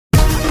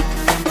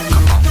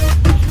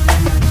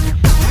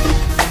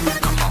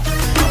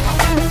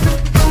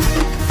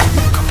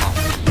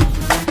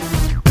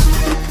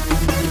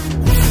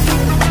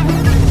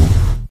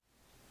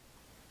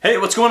Hey,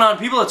 what's going on,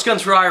 people? It's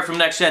Guns for Hire from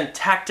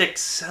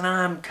NextGenTactics, and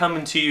I'm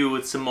coming to you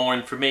with some more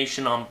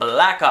information on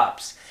Black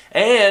Ops,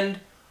 and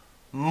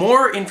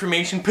more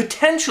information,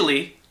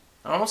 potentially,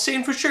 I'm not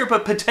saying for sure,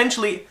 but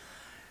potentially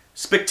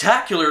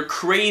spectacular,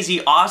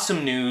 crazy,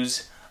 awesome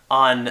news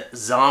on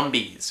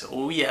zombies.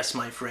 Oh yes,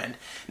 my friend.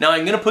 Now,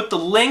 I'm going to put the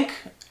link,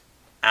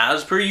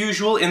 as per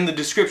usual, in the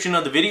description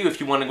of the video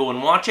if you want to go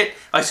and watch it.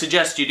 I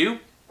suggest you do.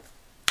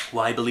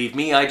 Why believe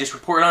me? I just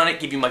report on it,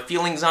 give you my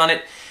feelings on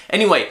it.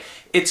 Anyway,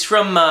 it's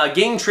from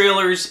Game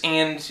Trailers,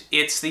 and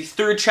it's the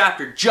third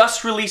chapter,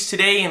 just released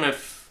today, and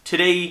if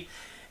today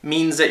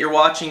means that you're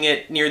watching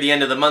it near the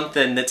end of the month,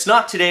 and it's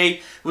not today,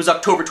 it was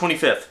October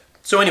 25th.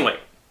 So anyway,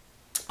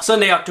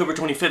 Sunday, October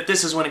 25th,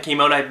 this is when it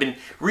came out. I've been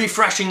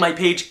refreshing my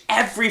page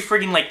every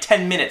friggin' like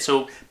 10 minutes,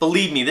 so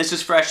believe me, this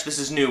is fresh, this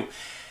is new.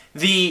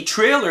 The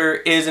trailer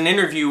is an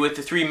interview with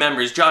the three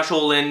members, Josh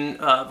Olin,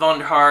 Von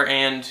der Haar,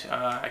 and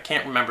I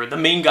can't remember, the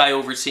main guy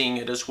overseeing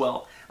it as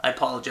well. I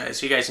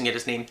apologize, you guys can get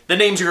his name. The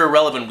names are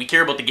irrelevant, we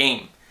care about the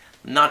game.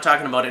 I'm not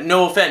talking about it.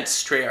 No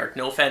offense, Treyarch,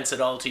 no offense at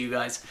all to you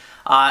guys.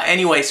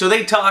 Anyway, so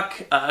they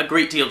talk a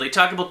great deal. They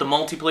talk about the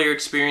multiplayer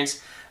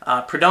experience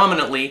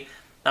predominantly.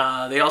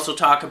 They also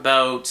talk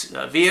about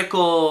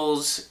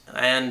vehicles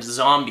and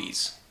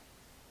zombies.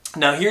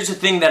 Now here's the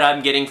thing that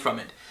I'm getting from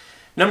it.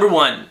 Number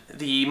one,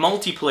 the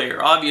multiplayer,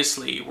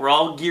 obviously, we're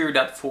all geared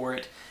up for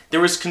it.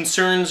 There was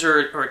concerns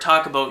or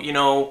talk about, you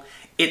know,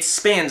 it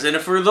spans, and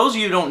for those of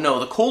you who don't know,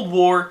 the Cold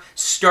War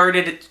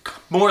started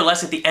more or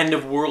less at the end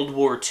of World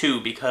War II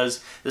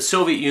because the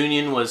Soviet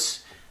Union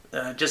was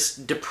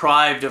just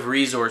deprived of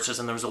resources,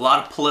 and there was a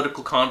lot of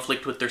political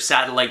conflict with their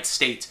satellite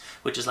states,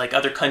 which is like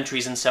other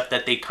countries and stuff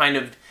that they kind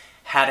of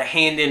had a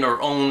hand in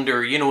or owned,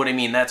 or you know what I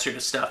mean, that sort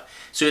of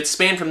stuff. So it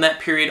spanned from that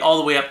period all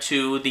the way up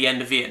to the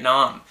end of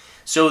Vietnam.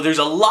 So there's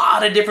a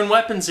lot of different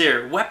weapons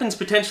there. Weapons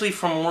potentially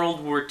from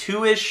World War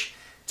II-ish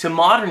to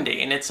modern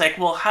day. And it's like,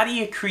 well, how do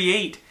you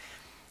create,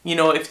 you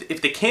know,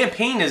 if the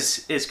campaign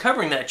is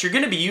covering that, you're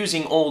going to be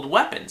using old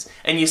weapons.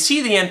 And you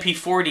see the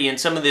MP40 in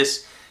some of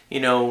this, you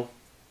know,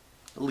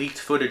 leaked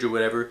footage or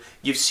whatever.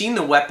 You've seen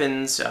the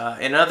weapons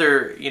in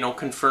other, you know,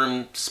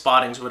 confirmed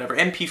spottings or whatever.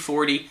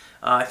 MP40,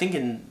 I think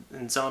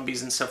in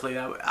zombies and stuff like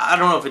that. I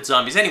don't know if it's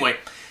zombies. Anyway,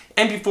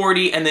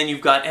 MP40, and then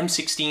you've got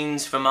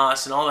M16s from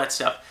us and all that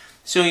stuff.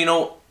 So, you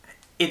know,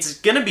 it's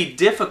going to be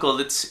difficult.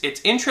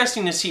 It's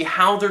interesting to see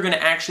how they're going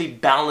to actually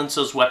balance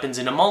those weapons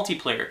in a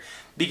multiplayer.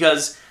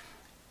 Because,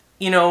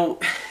 you know,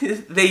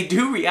 they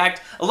do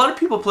react. A lot of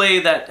people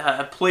played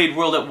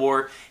World at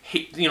War.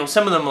 You know,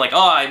 some of them are like, oh,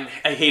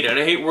 I hate it.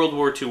 I hate World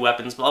War II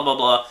weapons, blah, blah,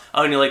 blah.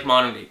 I only like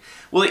modern day.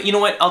 Well, you know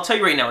what? I'll tell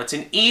you right now. It's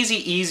an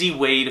easy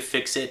way to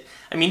fix it.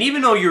 I mean,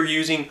 even though you're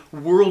using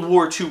World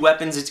War II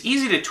weapons, it's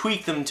easy to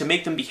tweak them to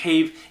make them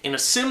behave in a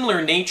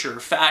similar nature or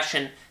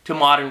fashion to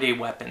modern day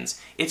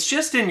weapons. It's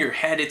just in your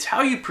head. It's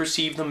how you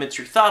perceive them. It's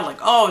your thought, like,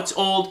 oh, it's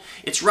old,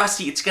 it's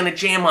rusty, it's gonna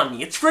jam on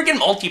me. It's friggin'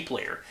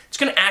 multiplayer. It's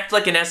gonna act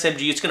like an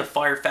SMG, it's gonna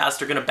fire fast,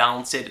 they're gonna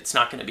balance it, it's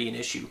not gonna be an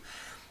issue.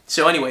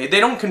 So anyway, they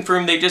don't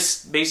confirm, they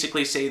just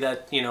basically say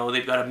that, you know,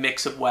 they've got a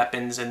mix of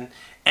weapons, and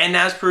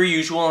as per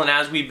usual, and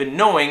as we've been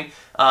knowing,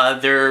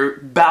 they're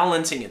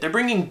balancing it. They're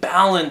bringing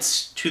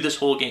balance to this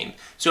whole game.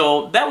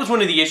 So that was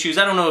one of the issues.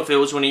 I don't know if it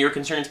was one of your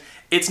concerns.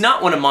 It's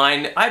not one of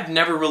mine. I've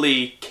never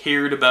really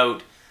cared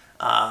about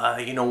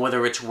you know,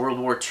 whether it's World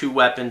War II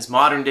weapons,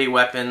 modern day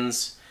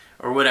weapons,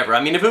 or whatever.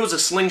 I mean, if it was a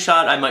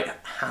slingshot, I might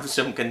have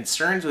some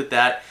concerns with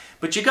that,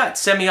 but you got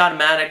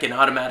semi-automatic and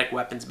automatic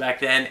weapons back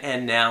then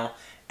and now,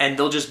 and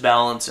they'll just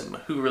balance them.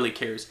 Who really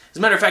cares? As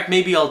a matter of fact,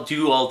 maybe I'll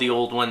do all the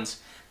old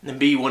ones and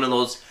be one of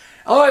those,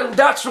 oh,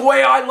 that's the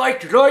way I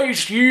liked it, I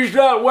used to use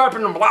that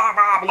weapon, and blah,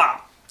 blah,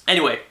 blah.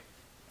 Anyway,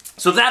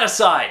 so that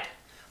aside,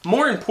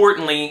 more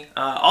importantly,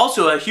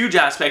 also a huge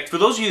aspect, for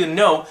those of you that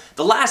know,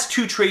 the last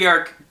two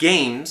Treyarch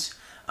games,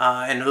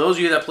 and for those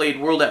of you that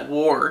played World at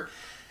War,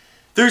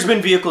 there's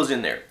been vehicles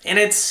in there. And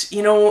it's,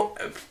 you know,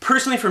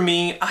 personally for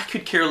me, I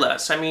could care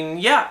less. I mean,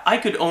 yeah, I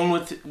could own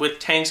with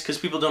tanks because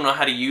people don't know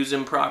how to use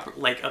them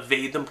properly, like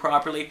evade them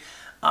properly.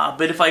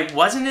 But if I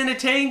wasn't in a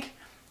tank,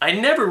 I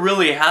never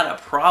really had a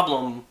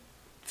problem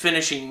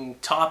finishing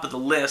top of the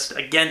list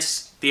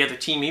against the other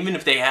team, even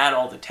if they had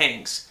all the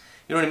tanks.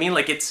 You know what I mean?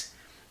 Like,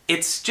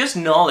 it's just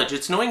knowledge.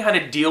 It's knowing how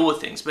to deal with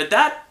things. But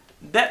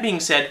that being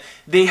said,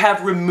 they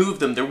have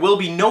removed them. There will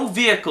be no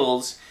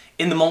vehicles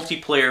in the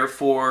multiplayer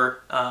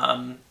for,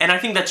 and I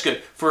think that's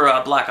good, for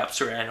Black Ops.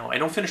 Sorry, I know, I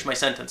don't finish my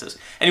sentences.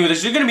 Anyway,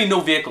 there's going to be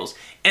no vehicles.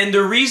 And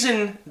the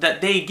reason that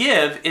they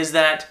give is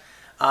that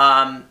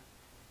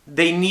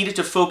they needed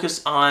to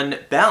focus on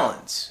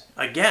balance.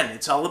 Again,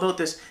 it's all about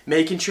this,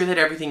 making sure that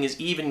everything is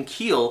even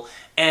keel.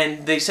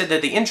 And they said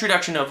that the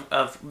introduction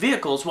of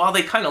vehicles, while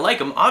they kind of like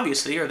them,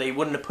 obviously, or they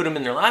wouldn't have put them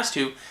in their last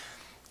two,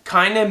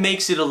 kind of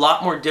makes it a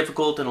lot more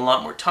difficult, and a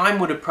lot more time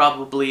would have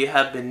probably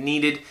have been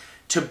needed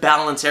to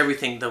balance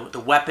everything, the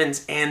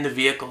weapons and the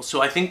vehicles.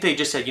 So I think they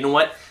just said, you know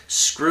what,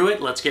 screw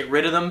it, let's get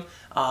rid of them.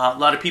 A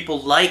lot of people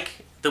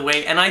like the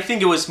way, and I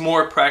think it was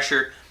more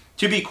pressure,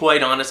 to be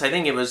quite honest. I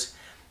think it was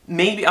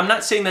maybe, I'm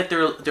not saying that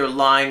they're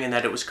lying and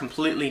that it was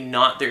completely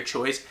not their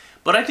choice,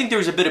 but I think there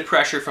was a bit of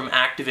pressure from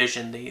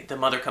Activision, the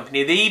mother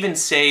company. They even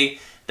say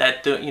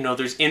that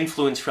there's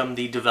influence from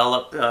the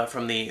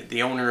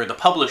the owner or the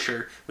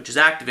publisher, which is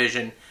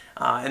Activision,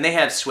 and they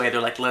had sway.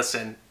 They're like,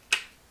 listen,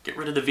 get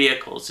rid of the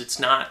vehicles. It's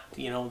not,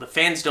 the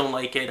fans don't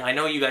like it. I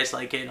know you guys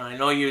like it. I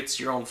know it's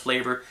your own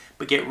flavor,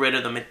 but get rid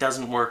of them. It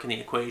doesn't work in the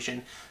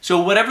equation. So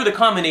whatever the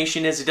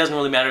combination is, it doesn't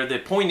really matter. The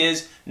point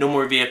is, no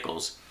more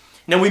vehicles.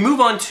 Now we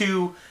move on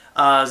to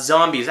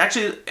zombies.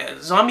 Actually,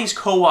 zombies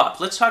co-op.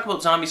 Let's talk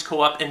about zombies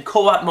co-op and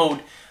co-op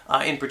mode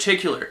in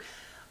particular.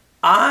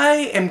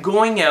 I am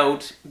going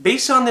out,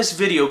 based on this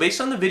video, based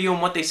on the video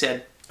and what they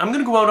said, I'm going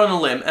to go out on a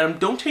limb, and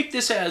don't take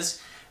this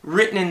as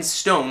written in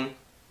stone,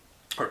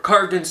 or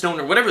carved in stone,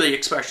 or whatever the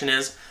expression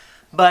is,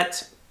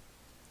 but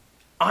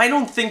I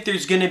don't think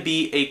there's going to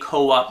be a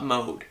co-op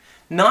mode.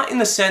 Not in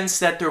the sense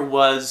that there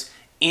was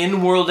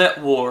in World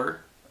at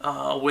War,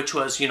 which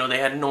was, they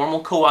had a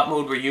normal co-op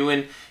mode where you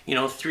and,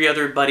 3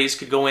 other buddies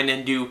could go in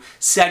and do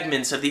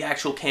segments of the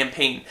actual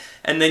campaign.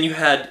 And then you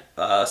had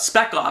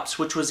Spec Ops,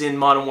 which was in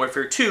Modern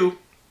Warfare 2.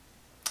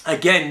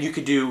 Again, you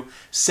could do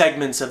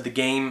segments of the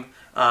game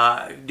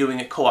doing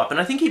it co-op. And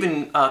I think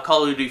even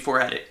Call of Duty 4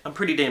 had it. I'm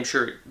pretty damn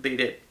sure they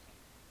did.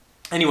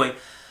 Anyway,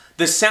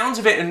 the sounds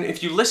of it, and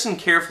if you listen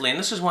carefully, and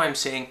this is why I'm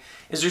saying,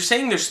 is they're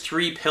saying there's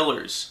 3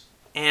 pillars.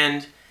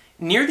 And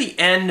near the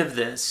end of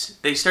this,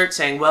 they start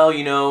saying, well,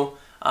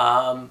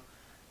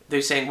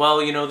 they're saying, well,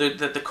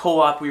 the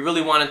co-op, we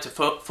really wanted to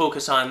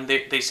focus on,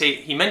 they say,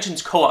 he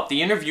mentions co-op.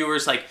 The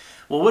interviewer's like,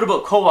 well, what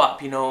about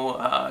co-op?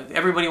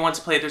 Everybody wants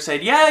to play it. They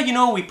said,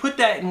 yeah, we put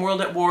that in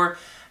World at War.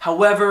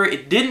 However,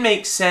 it didn't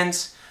make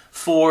sense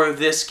for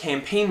this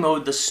campaign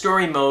mode, the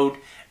story mode,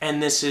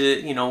 and this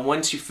is,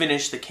 once you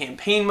finish the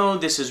campaign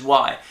mode, this is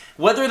why.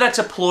 Whether that's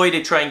a ploy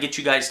to try and get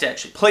you guys to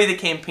actually play the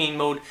campaign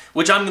mode,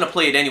 which I'm going to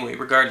play it anyway,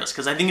 regardless,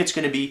 because I think it's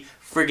going to be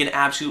friggin'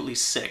 absolutely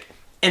sick.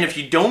 And if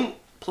you don't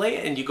play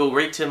it and you go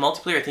right to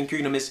multiplayer, I think you're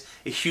going to miss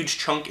a huge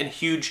chunk and a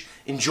huge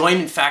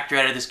enjoyment factor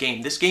out of this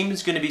game. This game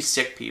is going to be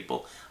sick,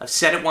 people. I've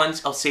said it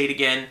once, I'll say it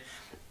again.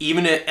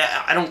 Even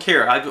I don't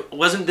care. I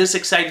wasn't this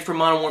excited for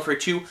Modern Warfare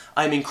 2.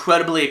 I'm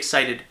incredibly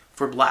excited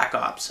for Black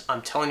Ops.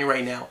 I'm telling you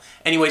right now.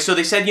 Anyway, so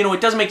they said,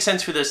 it doesn't make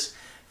sense for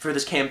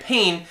this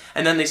campaign,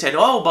 and then they said,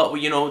 oh, but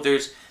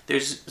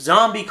there's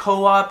zombie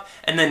co-op,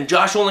 and then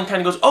Josh Olin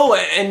kind of goes, oh,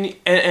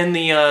 and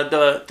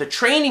the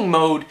training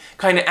mode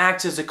kind of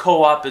acts as a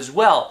co-op as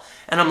well.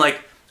 And I'm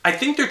like, I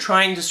think they're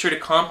trying to sort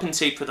of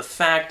compensate for the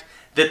fact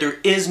that there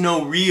is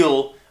no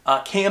real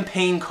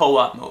campaign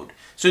co-op mode.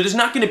 So there's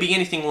not going to be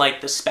anything like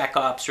the Spec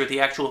Ops or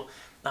the actual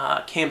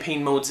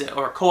campaign modes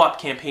or co-op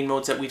campaign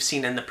modes that we've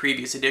seen in the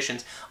previous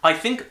editions. I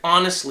think,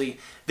 honestly,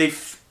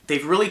 they've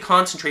really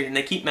concentrated, and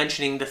they keep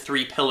mentioning the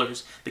 3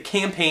 pillars: the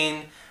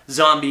campaign,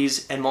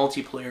 zombies, and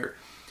multiplayer.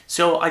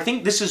 So I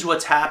think this is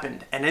what's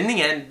happened. And in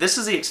the end, this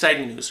is the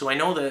exciting news. So I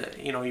know that,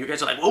 you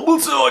guys are like, well,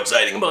 what's so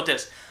exciting about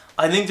this?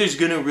 I think there's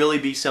going to really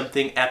be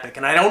something epic.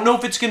 And I don't know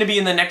if it's going to be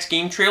in the next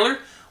game trailer,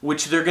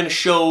 which they're going to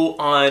show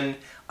on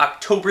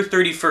October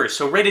 31st.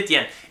 So right at the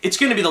end. It's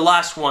going to be the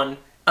last one,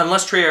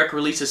 unless Treyarch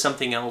releases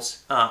something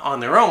else on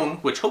their own,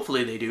 which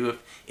hopefully they do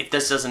if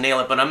this doesn't nail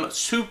it. But I'm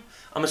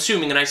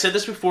assuming, and I said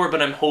this before,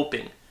 but I'm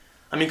hoping.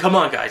 I mean, come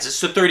on, guys.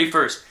 It's the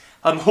 31st.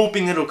 I'm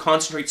hoping that it'll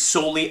concentrate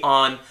solely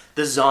on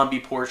the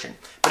zombie portion.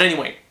 But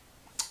anyway,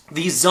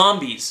 these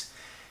zombies,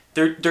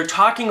 they're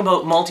talking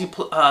about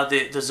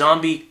the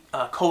zombie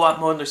co-op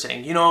mode. They're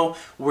saying,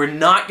 we're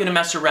not going to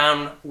mess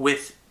around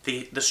with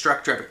the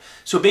struct driver.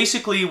 So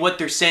basically what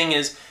they're saying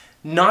is,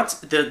 not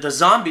the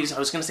zombies, I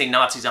was going to say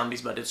Nazi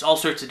zombies, but it's all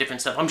sorts of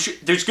different stuff. I'm sure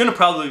there's going to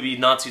probably be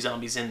Nazi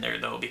zombies in there,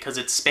 though, because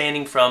it's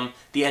spanning from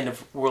the end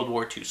of World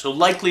War II. So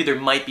likely there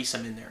might be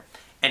some in there.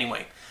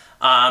 Anyway,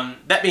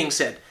 that being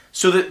said,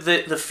 so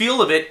the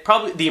feel of it,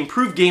 probably the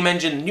improved game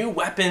engine, new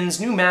weapons,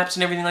 new maps,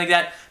 and everything like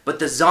that, but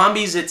the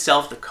zombies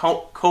itself, the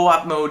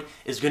co-op mode,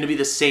 is going to be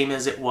the same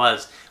as it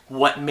was,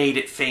 what made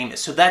it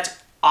famous. So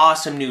that's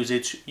awesome news.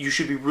 You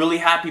should be really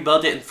happy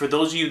about it, and for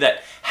those of you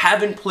that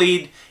haven't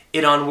played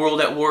it on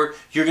World at War,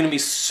 you're going to be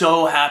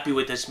so happy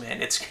with this,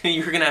 man.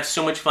 You're going to have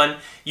so much fun.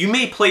 You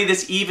may play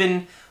this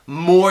even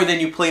more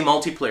than you play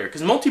multiplayer,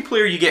 because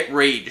multiplayer you get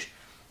rage.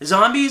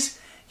 Zombies,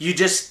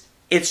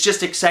 it's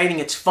just exciting,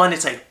 it's fun,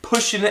 it's like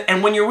pushing it,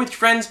 and when you're with your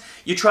friends,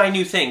 you try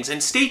new things.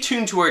 And stay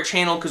tuned to our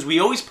channel, because we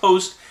always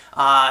post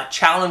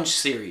challenge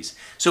series.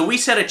 So we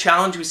set a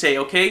challenge, we say,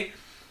 okay,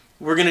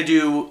 we're going to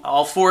do,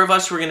 all 4 of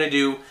us, we're going to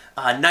do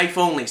knife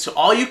only. So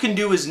all you can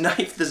do is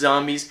knife the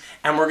zombies,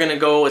 and we're going to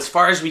go as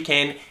far as we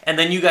can, and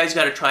then you guys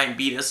got to try and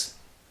beat us.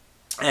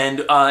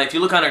 And if you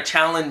look on our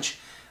challenge,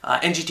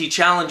 NGT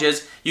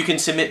challenges, you can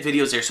submit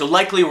videos there. So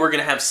likely we're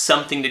going to have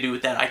something to do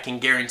with that, I can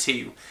guarantee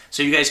you.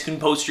 So you guys can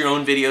post your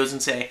own videos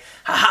and say,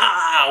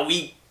 haha,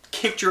 we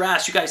kicked your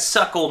ass, you guys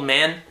suck, old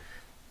man.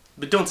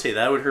 But don't say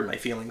that, it would hurt my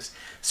feelings.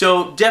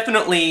 So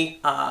definitely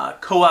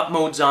co-op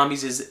mode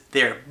zombies is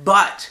there.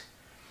 But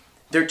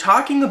they're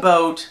talking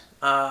about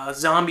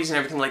zombies and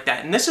everything like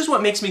that. And this is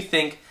what makes me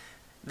think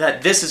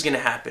that this is going to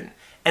happen.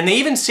 And they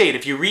even say it,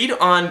 if you read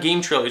on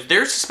game trailers,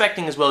 they're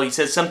suspecting as well, he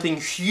says something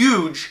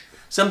huge,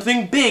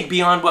 something big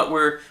beyond what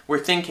we're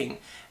thinking.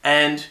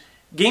 And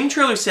game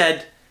trailer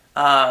said,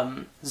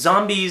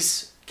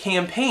 zombies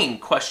campaign,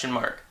 question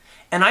mark.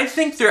 And I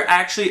think they're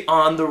actually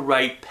on the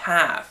right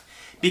path.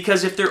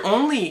 Because if they're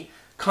only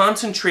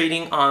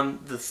concentrating on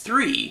the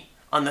three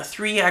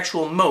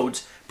actual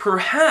modes,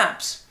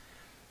 perhaps,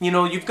 you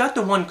know, you've got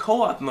the one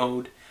co-op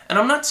mode, and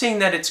I'm not saying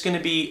that it's going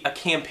to be a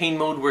campaign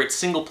mode where it's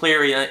single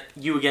player,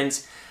 you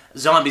against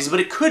zombies,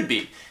 but it could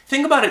be.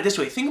 Think about it this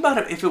way. Think about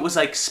it if it was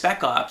like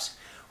Spec Ops,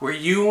 where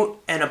you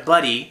and a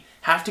buddy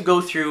have to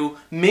go through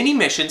mini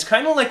missions,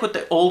 kind of like what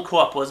the old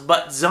co-op was,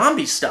 but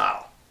zombie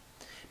style.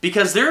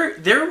 Because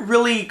they're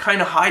really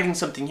kind of hiding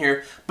something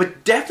here,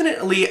 but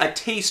definitely a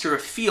taste or a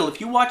feel.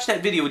 If you watch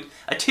that video,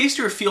 a taste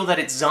or a feel that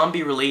it's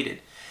zombie related.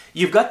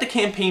 You've got the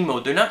campaign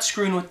mode. They're not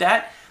screwing with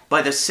that.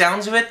 By the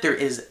sounds of it, there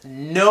is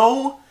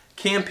no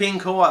campaign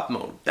co-op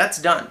mode.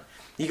 That's done.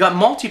 You got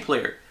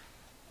multiplayer,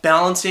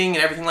 balancing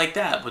and everything like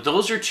that. But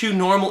those are two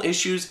normal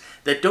issues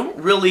that don't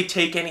really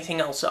take anything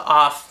else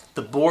off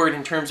the board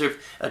in terms of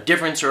a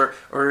difference or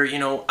you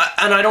know,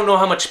 and I don't know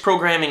how much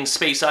programming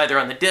space either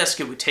on the disk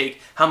it would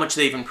take, how much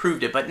they've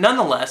improved it. But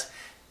nonetheless,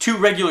 two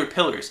regular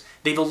pillars.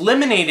 They've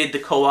eliminated the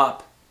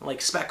co-op,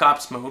 like Spec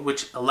Ops mode,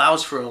 which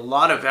allows for a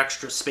lot of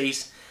extra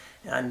space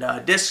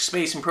and disk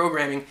space and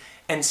programming,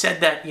 and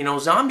said that, you know,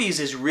 zombies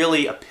is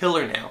really a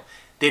pillar now.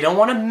 They don't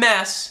want to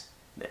mess,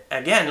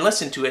 again,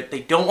 listen to it,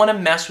 they don't want to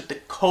mess with the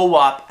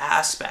co-op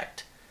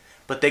aspect,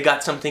 but they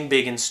got something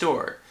big in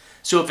store.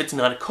 So if it's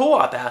not a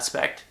co-op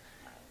aspect,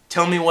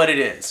 tell me what it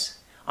is.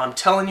 I'm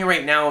telling you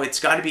right now, it's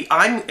got to be,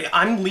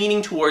 I'm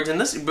leaning towards,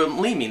 and this,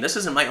 believe me, this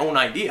isn't my own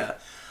idea,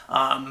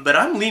 but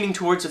I'm leaning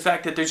towards the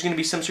fact that there's going to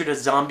be some sort of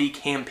zombie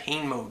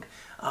campaign mode,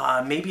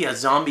 maybe a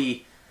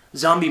zombie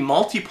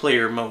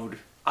multiplayer mode.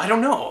 I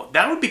don't know.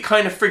 That would be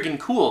kind of friggin'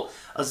 cool.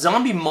 A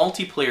zombie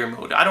multiplayer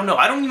mode. I don't know.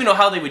 I don't even know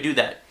how they would do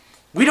that.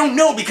 We don't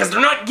know because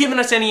they're not giving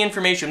us any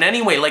information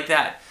anyway like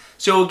that.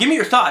 So give me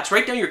your thoughts.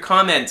 Write down your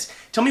comments.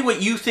 Tell me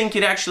what you think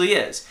it actually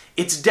is.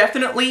 It's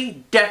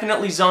definitely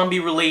zombie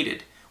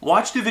related.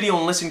 Watch the video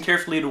and listen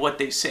carefully to what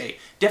they say.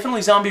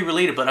 Definitely zombie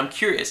related, but I'm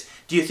curious.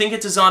 Do you think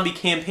it's a zombie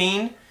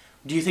campaign?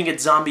 Do you think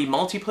it's zombie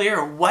multiplayer?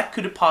 Or what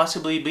could it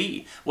possibly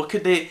be? What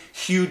could the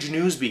huge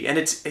news be? And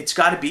it's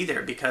got to be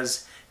there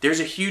because there's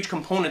a huge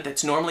component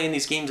that's normally in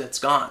these games that's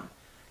gone.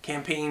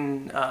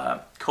 Campaign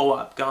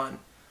co-op gone.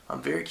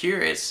 I'm very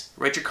curious.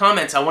 Write your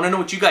comments. I want to know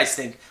what you guys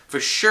think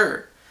for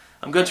sure.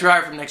 I'm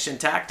Gunther from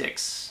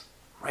NextGenTactics.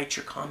 Write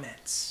your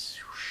comments.